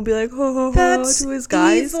come home and be like, ho, to his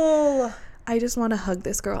guys. Evil. I just want to hug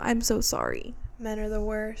this girl. I'm so sorry. Men are the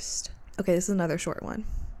worst. Okay, this is another short one.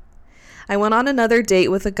 I went on another date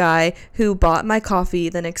with a guy who bought my coffee,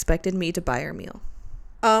 then expected me to buy her meal.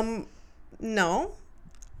 No.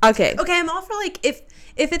 Okay, I'm all for like, if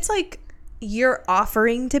it's like you're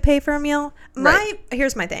offering to pay for a meal,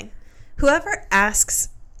 here's my thing. Whoever asks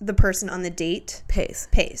the person on the date pays.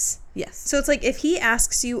 Yes. So it's like, if he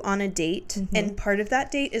asks you on a date and part of that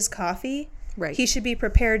date is coffee, right, he should be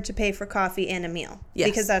prepared to pay for coffee and a meal. Yes.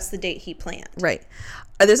 Because that's the date he planned. Right.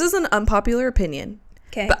 This is an unpopular opinion.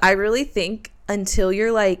 Okay. But I really think until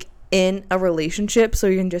you're like in a relationship, so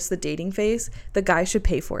you're in just the dating phase, the guy should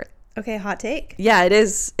pay for it. Okay, hot take. Yeah, it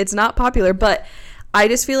is. It's not popular, but I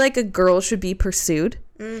just feel like a girl should be pursued.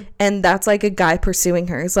 And that's like a guy pursuing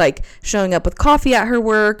her. It's like showing up with coffee at her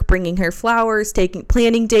work, bringing her flowers,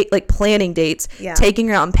 planning dates, taking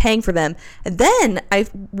her out and paying for them. And then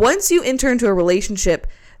once you enter into a relationship,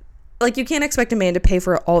 like you can't expect a man to pay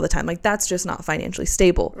for it all the time. Like that's just not financially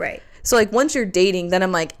stable. Right. So like once you're dating, then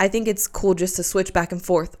I'm like, I think it's cool just to switch back and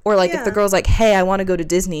forth. Or like if the girl's like, hey, I want to go to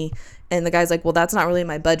Disney, and the guy's like, well, that's not really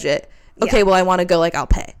my budget. Okay, well, I want to go, like, I'll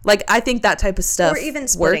pay. Like, I think that type of stuff Or even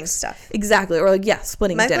splitting works. stuff. Exactly. Or, like,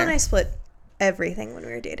 splitting dinner. Michael and I split everything when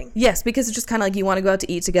we were dating. Yes, because it's just kind of like you want to go out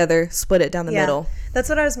to eat together, split it down the middle. That's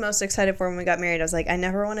what I was most excited for when we got married. I was like, I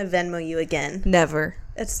never want to Venmo you again. Never.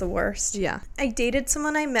 It's the worst. Yeah. I dated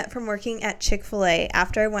someone I met from working at Chick-fil-A.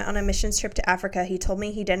 After I went on a missions trip to Africa, he told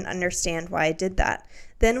me he didn't understand why I did that.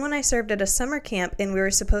 Then when I served at a summer camp and we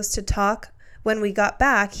were supposed to talk when we got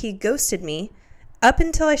back, he ghosted me. Up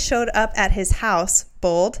until I showed up at his house,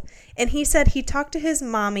 bold, and he said he talked to his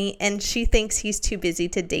mommy and she thinks he's too busy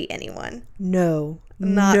to date anyone. No.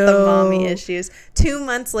 Not the mommy issues. 2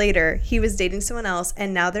 months later, he was dating someone else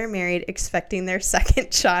and now they're married, expecting their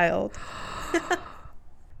second child.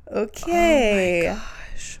 Okay. Oh my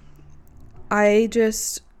gosh. I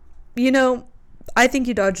just, I think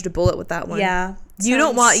you dodged a bullet with that one. Yeah. You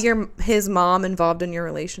don't want his mom involved in your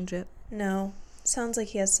relationship. No. Sounds like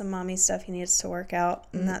he has some mommy stuff he needs to work out,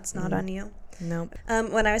 and that's not on you. Nope.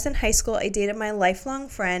 When I was in high school, I dated my lifelong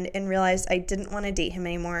friend and realized I didn't want to date him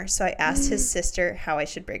anymore, so I asked his sister how I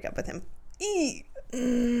should break up with him.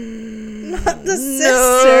 Not the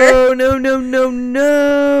sister.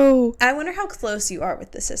 No. I wonder how close you are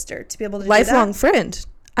with the sister to be able to lifelong do that. Friend.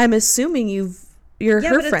 I'm assuming you're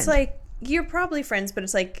her but friend. It's like, you're probably friends, but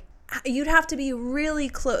it's like, you'd have to be really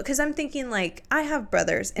close, because I'm thinking like, I have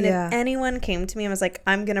brothers, and if anyone came to me and was like,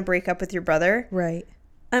 I'm gonna break up with your brother, right,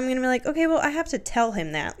 I'm gonna be like, okay, well, I have to tell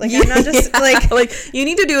him that. Like, I'm not just like you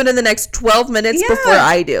need to do it in the next 12 minutes before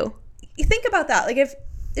I do. You think about that. Like,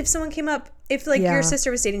 if someone came up, if like your sister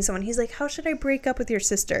was dating someone, he's like, how should I break up with your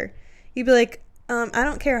sister? You'd be like, I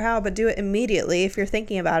don't care how, but do it immediately if you're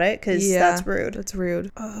thinking about it, because that's rude. That's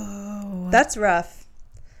rude. Oh, that's rough.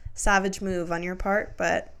 Savage move on your part,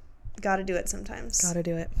 but gotta do it sometimes. Gotta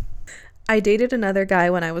do it. I dated another guy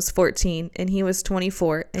when I was 14 and he was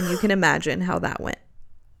 24, and you can imagine how that went.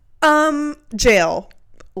 Jail.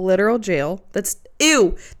 Literal jail. That's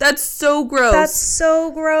ew. That's so gross. That's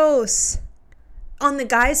so gross. On the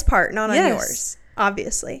guy's part, not on yours.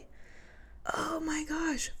 Obviously. Oh my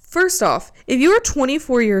gosh. First off, if you are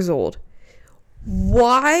 24 years old,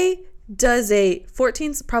 why does a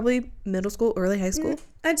 14's probably middle school, early high school?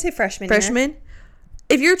 I'd say freshman. Freshman.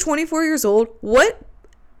 If you're 24 years old, what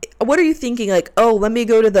are you thinking? Like, oh, let me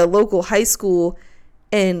go to the local high school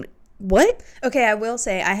and what? Okay, I will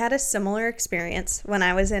say I had a similar experience when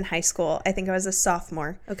I was in high school. I think I was a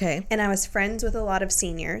sophomore. Okay. And I was friends with a lot of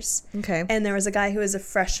seniors. Okay. And there was a guy who was a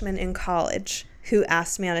freshman in college who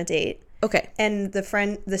asked me on a date. Okay. And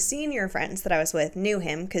the senior friends that I was with knew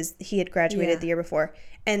him because he had graduated the year before.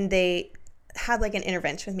 And they had like an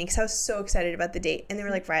intervention with me because I was so excited about the date. And they were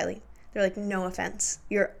like, Riley, they're like, no offense,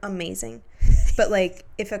 you're amazing. But like,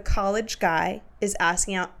 if a college guy is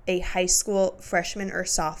asking out a high school freshman or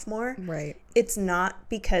sophomore, right, it's not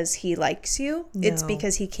because he likes you. No. It's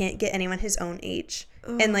because he can't get anyone his own age.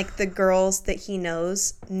 and like the girls that he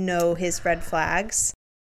knows know his red flags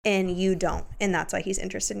and you don't, and that's why he's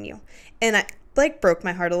interested in you. And I like broke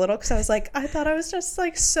my heart a little because I was like, I thought I was just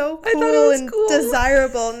like so cool and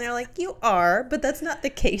desirable, and they're like, you are, but that's not the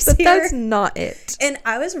case but here. That's not it. And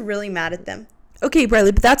I was really mad at them. Okay,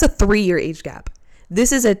 Bradley, but that's a 3-year age gap.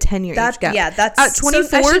 This is a 10-year age gap. Yeah, that's at 24.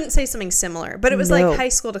 So I shouldn't say something similar, but it was like high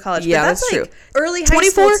school to college. Yeah, but that's true. Like early high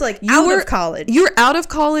school. It's like out of college. You're out of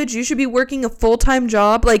college. You should be working a full-time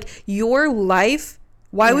job. Like your life.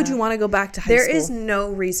 Why would you want to go back to high school? There is no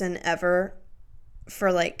reason ever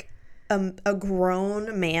for like a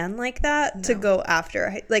grown man like that to go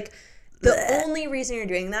after. Like the only reason you're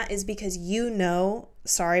doing that is because you know,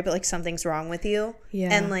 sorry, but like something's wrong with you. Yeah.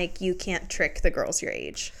 And like you can't trick the girls your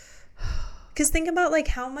age. Because think about like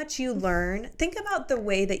how much you learn. Think about the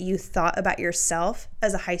way that you thought about yourself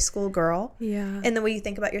as a high school girl. Yeah. And the way you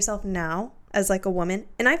think about yourself now as like a woman.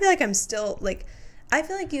 And I feel like I'm still like, I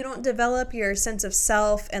feel like you don't develop your sense of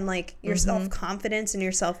self and like your self-confidence and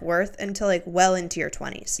your self-worth until like well into your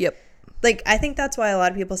 20s. Yep. Like, I think that's why a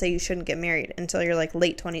lot of people say you shouldn't get married until you're like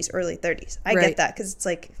late 20s, early 30s. I get that because it's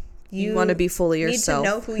like you want to be fully yourself. Need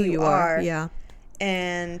to know who you are. Yeah.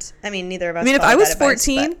 And I mean, neither of us. I mean, if I was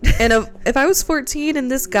 14 and if I was 14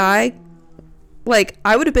 and this guy, like,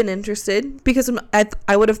 I would have been interested because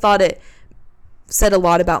I would have thought it said a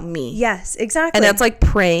lot about me. Yes, exactly. And that's like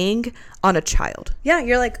preying on a child. Yeah,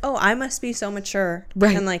 you're like, oh, I must be so mature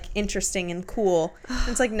and like interesting and cool. And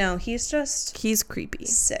it's like, no, he's creepy.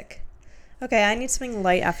 Sick. Okay, I need something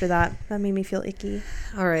light after that. That made me feel icky.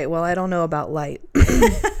 All right, well, I don't know about light.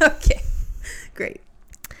 Okay, great.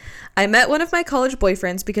 I met one of my college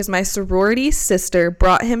boyfriends because my sorority sister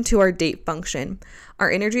brought him to our date function. Our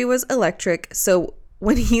energy was electric, so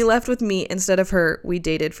when he left with me instead of her, we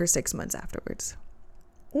dated for 6 months afterwards.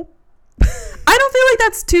 I don't feel like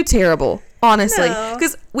that's too terrible, honestly,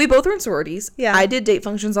 because we both were in sororities. Yeah, I did date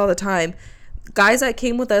functions all the time. Guys that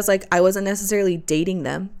came with us, like, I wasn't necessarily dating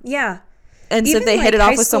them. Yeah. And so if they hit it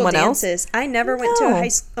off with someone else. I never went to a high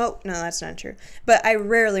school. Oh, no, that's not true. But I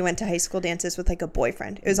rarely went to high school dances with like a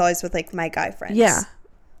boyfriend. It was always with like my guy friends. Yeah.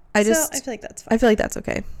 I feel like that's fine. I feel like that's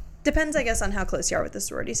okay. Depends, I guess, on how close you are with the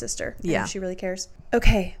sorority sister. Yeah. If she really cares.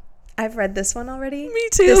 Okay. I've read this one already. Me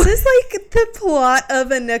too. This is like the plot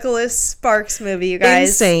of a Nicholas Sparks movie, you guys.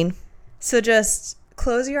 Insane. So just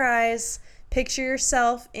close your eyes. Picture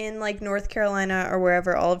yourself in like North Carolina or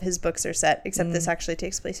wherever all of his books are set, except this actually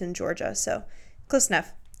takes place in Georgia. So close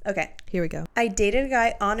enough. Okay. Here we go. I dated a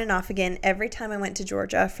guy on and off again every time I went to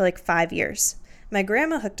Georgia for like 5 years. My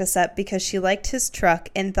grandma hooked us up because she liked his truck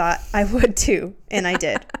and thought I would too. And I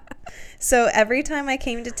did. So every time I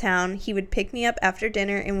came to town, he would pick me up after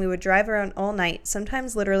dinner and we would drive around all night,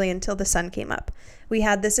 sometimes literally until the sun came up. We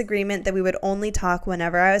had this agreement that we would only talk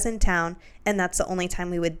whenever I was in town, and that's the only time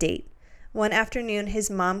we would date. One afternoon, his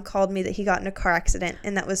mom called me that he got in a car accident,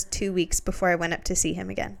 and that was 2 weeks before I went up to see him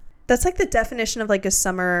again. That's like the definition of like a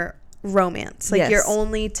summer romance. Like you're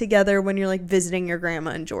only together when you're like visiting your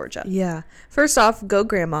grandma in Georgia. Yeah. First off, go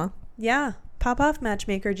grandma. Yeah. Pop off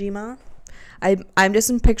matchmaker, G-Ma. I'm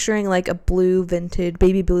just picturing like a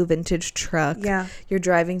baby blue vintage truck. Yeah. You're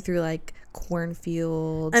driving through like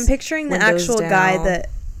cornfields. I'm picturing the actual guy that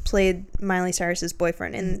played Miley Cyrus's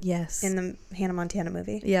boyfriend in the Hannah Montana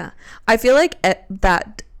movie. Yeah. I feel like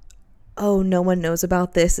that no one knows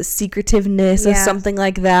about this, the secretiveness of something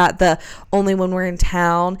like that, the only when we're in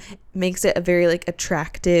town, makes it a very like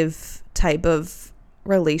attractive type of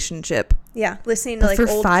relationship. Yeah, listening to like for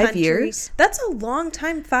old 5 years. That's a long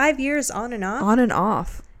time. 5 years on and off. On and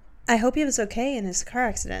off. I hope he was okay in his car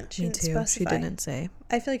accident. Me too. She didn't say.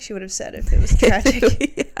 I feel like she would have said if it was tragic.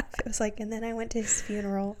 If it was like, and then I went to his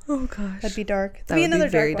funeral. Oh gosh, that'd be dark. That would be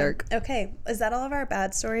very dark. Okay, is that all of our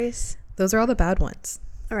bad stories? Those are all the bad ones.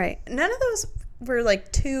 All right, none of those were like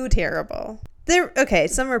too terrible. They're okay.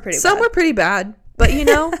 Some were pretty. Some were pretty bad, but you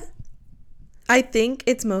know, I think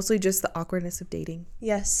it's mostly just the awkwardness of dating.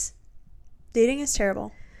 Yes, dating is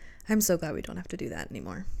terrible. I'm so glad we don't have to do that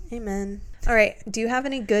anymore. Amen. All right. Do you have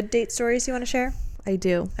any good date stories you want to share? I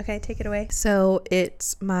do. Okay, take it away. So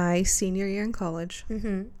it's my senior year in college.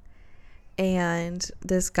 Mm-hmm. And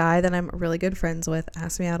this guy that I'm really good friends with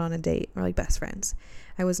asked me out on a date. We're like best friends.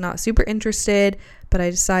 I was not super interested, but I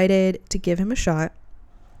decided to give him a shot.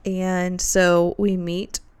 And so we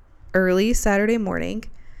meet early Saturday morning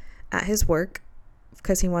at his work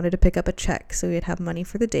because he wanted to pick up a check so he'd have money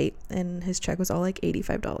for the date. And his check was all like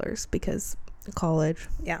 $85 because college.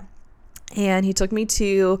 Yeah. And he took me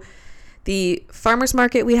to the farmer's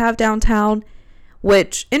market we have downtown,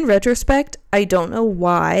 which in retrospect, I don't know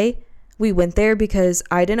why we went there because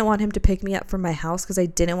I didn't want him to pick me up from my house because I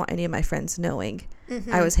didn't want any of my friends knowing.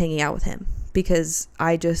 I was hanging out with him because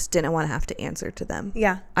I just didn't want to have to answer to them.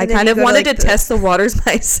 Yeah. I kind of wanted to test the waters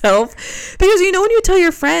myself because, you know, when you tell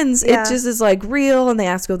your friends, it just is like real and they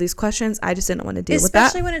ask all these questions. I just didn't want to deal with that.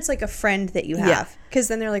 Especially when it's like a friend that you have. Because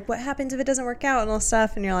then they're like, what happens if it doesn't work out and all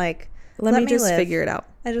stuff? And you're like, let me just figure it out.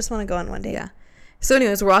 I just want to go on one date. Yeah. So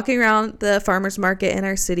anyways, we're walking around the farmer's market in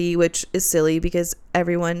our city, which is silly because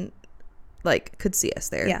everyone like could see us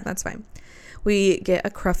there. Yeah. That's fine. We get a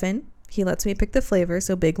cruffin. He lets me pick the flavor,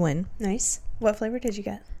 so big win. Nice. What flavor did you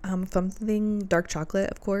get? Something dark chocolate,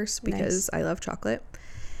 of course, because I love chocolate.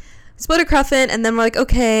 Split a cruffin, and then we're like,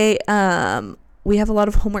 okay, we have a lot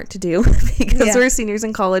of homework to do because we're seniors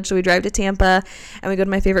in college. So we drive to Tampa, and we go to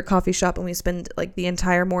my favorite coffee shop, and we spend like the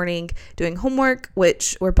entire morning doing homework,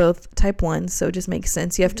 which we're both type 1, so it just makes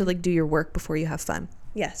sense. You have to like do your work before you have fun.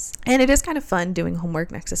 Yes. And it is kind of fun doing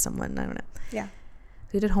homework next to someone. I don't know. Yeah.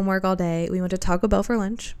 We did homework all day. We went to Taco Bell for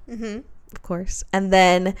lunch, of course. And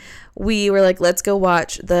then we were like, let's go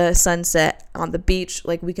watch the sunset on the beach.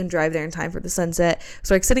 Like, we can drive there in time for the sunset.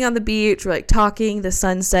 So, like, sitting on the beach, we're, like, talking, the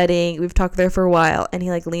sun setting. We've talked there for a while. And he,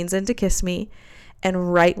 like, leans in to kiss me.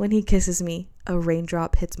 And right when he kisses me, a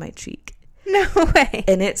raindrop hits my cheek. No way.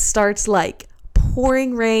 And it starts, like,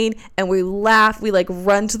 pouring rain. And we laugh. We, like,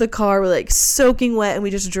 run to the car. We're, like, soaking wet. And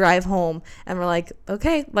we just drive home. And we're like,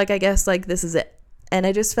 okay, like, I guess, like, this is it. And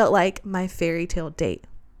I just felt like my fairy tale date.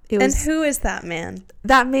 And who is that man?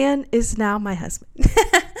 That man is now my husband.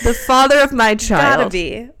 The father of my child. Gotta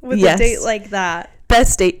be. With a date like that.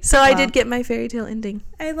 Best date. So I did get my fairy tale ending.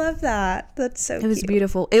 I love that. That's so cute. It was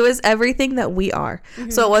beautiful. It was everything that we are.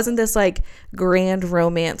 So it wasn't this like grand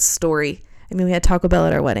romance story. I mean, we had Taco Bell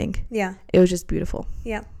at our wedding. Yeah. It was just beautiful.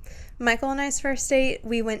 Yeah. Michael and I's first date,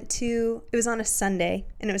 we went to, it was on a Sunday,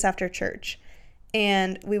 and it was after church.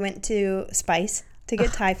 And we went to Spice to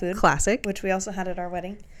get Thai food. Classic. Which we also had at our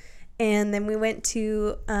wedding. And then we went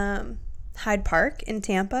to Hyde Park in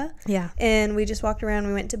Tampa. Yeah. And we just walked around.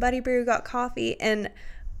 We went to Buddy Brew, got coffee. And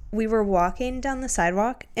we were walking down the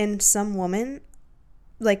sidewalk, and some woman,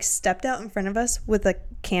 like, stepped out in front of us with a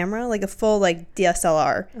camera, like a full, like,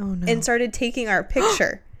 DSLR. Oh, no. And started taking our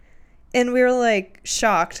picture. And we were, like,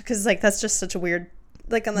 shocked because, like, that's just such a weird,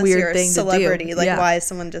 like, unless you're a celebrity, like, why is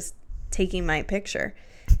someone just taking my picture?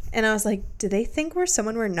 And I was like, do they think we're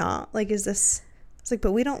someone we're not? Like, is this... It's like,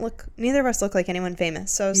 but we don't look... Neither of us look like anyone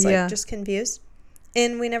famous. So I was, like, just confused.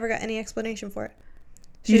 And we never got any explanation for it.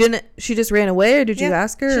 She just ran away, or did you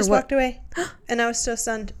ask her? She just walked away. And I was so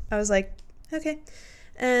stunned. I was like, okay.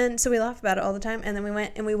 And so we laugh about it all the time. And then we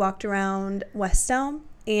went and we walked around West Elm.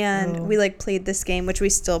 And we, like, played this game, which we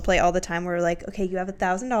still play all the time. Where we're like, okay, you have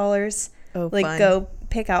 $1,000. Like, fun. Go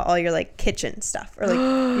pick out all your, like, kitchen stuff. Or,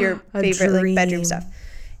 like, your favorite, like, bedroom stuff.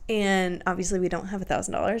 And obviously we don't have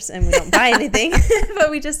 $1,000 and we don't buy anything,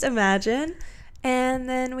 but we just imagine. And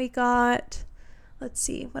then we got, let's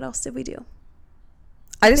see, what else did we do?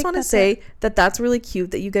 I just want to say that that's really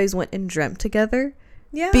cute that you guys went and dreamt together.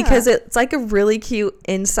 Yeah. Because it's like a really cute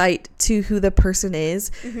insight to who the person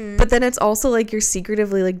is. Mm-hmm. But then it's also like you're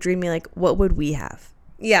secretively like dreaming like, what would we have?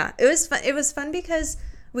 Yeah. It was fun. It was fun because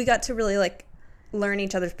we got to really like learn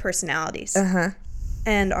each other's personalities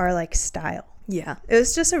and our like style. Yeah. It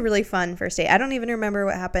was just a really fun first date. I don't even remember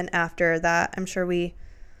what happened after that. I'm sure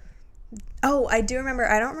I do remember.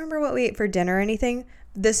 I don't remember what we ate for dinner or anything.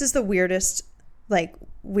 This is the weirdest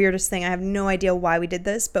thing. I have no idea why we did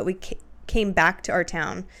this, but we came back to our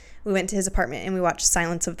town. We went to his apartment and we watched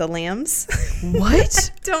Silence of the Lambs.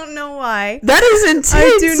 What? I don't know why. That is intense.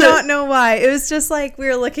 I do not know why. It was just like we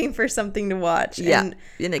were looking for something to watch. Yeah. And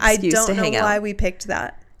an excuse to hang out. I don't know why we picked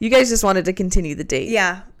that. You guys just wanted to continue the date.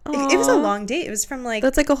 Yeah. It was a long date. It was from like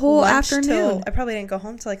that's like a whole afternoon. I probably didn't go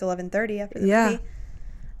home till like 11:30 after the movie.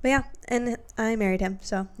 But yeah, and I married him.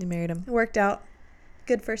 So you married him. It worked out.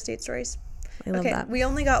 Good first date stories. I love that. We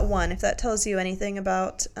only got one. If that tells you anything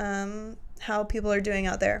about how people are doing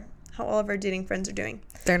out there, how all of our dating friends are doing.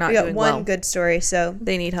 They're not doing well. We got one good story, so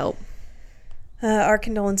they need help. Our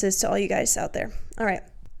condolences to all you guys out there. All right.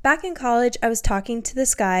 Back in college, I was talking to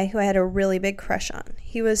this guy who I had a really big crush on.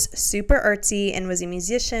 He was super artsy and was a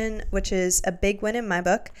musician, which is a big win in my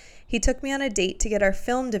book. He took me on a date to get our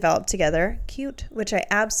film developed together, cute, which I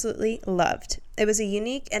absolutely loved. It was a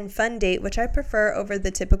unique and fun date, which I prefer over the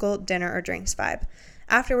typical dinner or drinks vibe.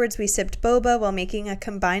 Afterwards, we sipped boba while making a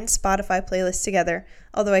combined Spotify playlist together.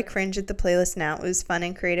 Although I cringe at the playlist now, it was a fun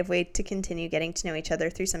and creative way to continue getting to know each other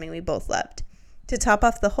through something we both loved. To top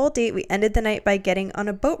off the whole date, we ended the night by getting on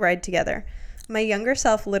a boat ride together. My younger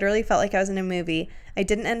self literally felt like I was in a movie. I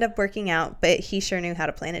didn't end up working out, but he sure knew how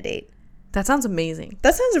to plan a date. That sounds amazing.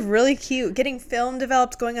 That sounds really cute. Getting film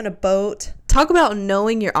developed, going on a boat. Talk about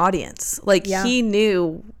knowing your audience. Like, he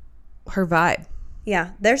knew her vibe.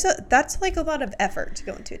 Yeah, that's like a lot of effort to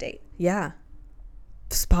go into a date. Yeah.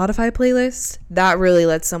 Spotify playlist, that really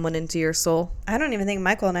lets someone into your soul. I don't even think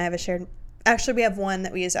Michael and I have a shared. Actually, we have one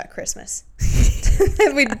that we use at Christmas.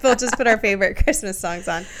 We both just put our favorite Christmas songs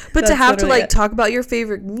on. But to have to like talk about your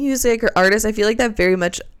favorite music or artist, I feel like that very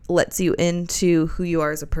much lets you into who you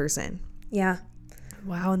are as a person. Yeah.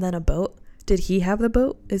 Wow. And then a boat. Did he have the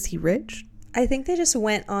boat? Is he rich? I think they just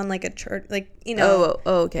went on like a church, like, you know.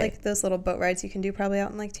 Oh, okay. Like those little boat rides you can do probably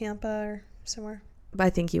out in like Tampa or somewhere. But I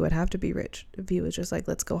think he would have to be rich if he was just like,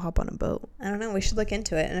 let's go hop on a boat. I don't know. We should look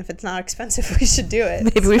into it. And if it's not expensive, we should do it.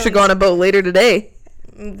 Maybe we should go on a boat later today.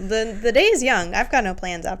 The day is young. I've got no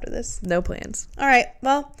plans after this. No plans. All right.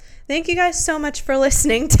 Well, thank you guys so much for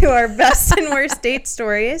listening to our best and worst date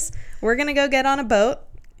stories. We're going to go get on a boat.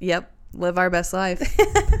 Yep. Live our best life.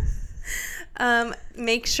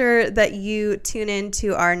 Make sure that you tune in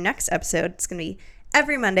to our next episode. It's going to be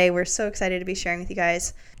every Monday. We're so excited to be sharing with you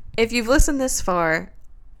guys. If you've listened this far,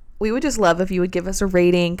 we would just love if you would give us a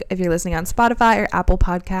rating. If you're listening on Spotify or Apple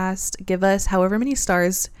Podcast, give us however many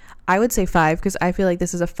stars. I would say 5 because I feel like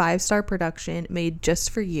this is a 5-star production made just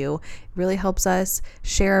for you. It really helps us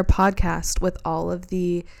share our podcast with all of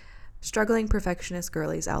the struggling perfectionist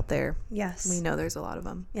girlies out there. Yes. We know there's a lot of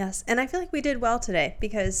them. Yes. And I feel like we did well today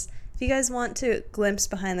because if you guys want to glimpse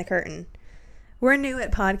behind the curtain, we're new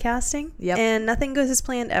at podcasting. Yep. And nothing goes as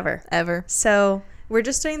planned ever. Ever. So we're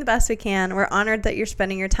just doing the best we can. We're honored that you're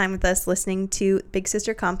spending your time with us listening to Big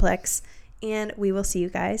Sister Complex. And we will see you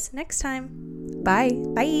guys next time. Bye.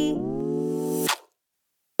 Bye.